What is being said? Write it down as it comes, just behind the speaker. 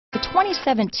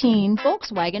2017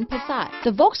 Volkswagen Passat.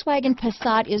 The Volkswagen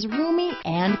Passat is roomy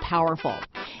and powerful.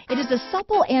 It is a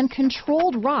supple and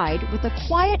controlled ride with a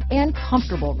quiet and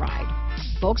comfortable ride.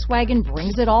 Volkswagen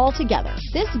brings it all together.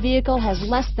 This vehicle has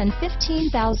less than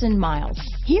 15,000 miles.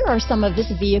 Here are some of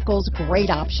this vehicle's great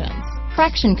options: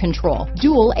 traction control,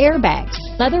 dual airbags,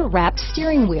 leather-wrapped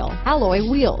steering wheel, alloy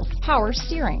wheels, power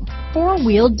steering,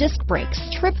 four-wheel disc brakes,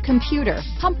 trip computer,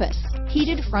 compass,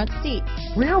 heated front seats,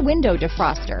 rear window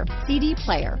defroster, CD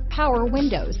player, power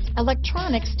windows,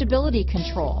 electronic stability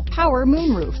control, power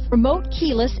moonroof, remote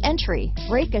keyless entry,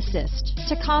 brake assist,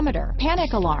 tachometer,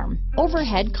 panic alarm,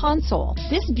 overhead console.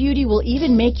 This beauty will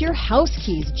even make your house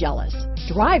keys jealous.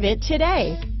 Drive it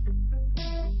today.